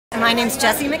My name's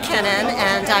Jessie McKinnon,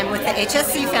 and I'm with the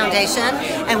HSC Foundation,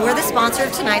 and we're the sponsor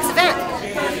of tonight's event.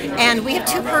 And we have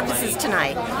two purposes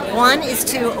tonight. One is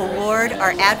to award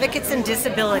our Advocates in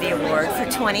Disability Award for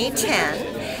 2010.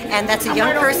 And that's a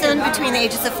young person between the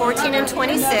ages of 14 and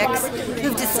 26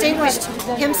 who've distinguished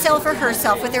himself or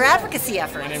herself with their advocacy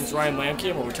efforts. My name is Ryan Lamke.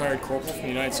 I'm a retired corporal from the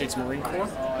United States Marine Corps.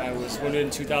 I was wounded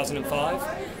in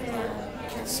 2005.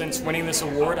 Since winning this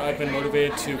award, I've been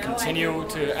motivated to continue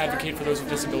to advocate for those with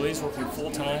disabilities, working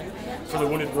full-time for the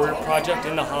Wounded Warrior Project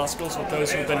in the hospitals with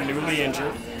those who have been newly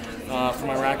injured from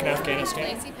Iraq and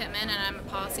Afghanistan. Lacy Pittman, and I'm a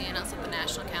policy analyst with the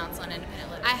National Council on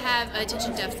Independent Living. I have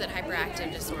attention deficit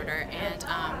hyperactive disorder,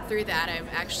 and through that I've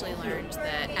actually learned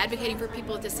that advocating for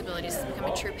people with disabilities has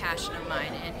become a true passion of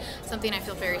mine and something I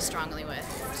feel very strongly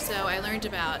with. So I learned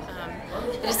about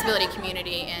the disability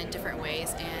community in different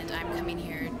ways, and I'm coming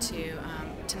here to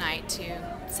tonight to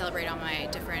celebrate all my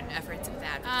different efforts with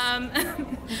that.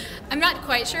 I'm not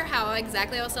quite sure how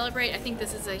exactly I'll celebrate. I think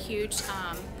this is a huge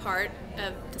part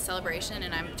of the celebration,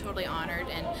 and I'm totally honored,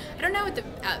 and I don't know what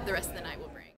the rest of the night will be.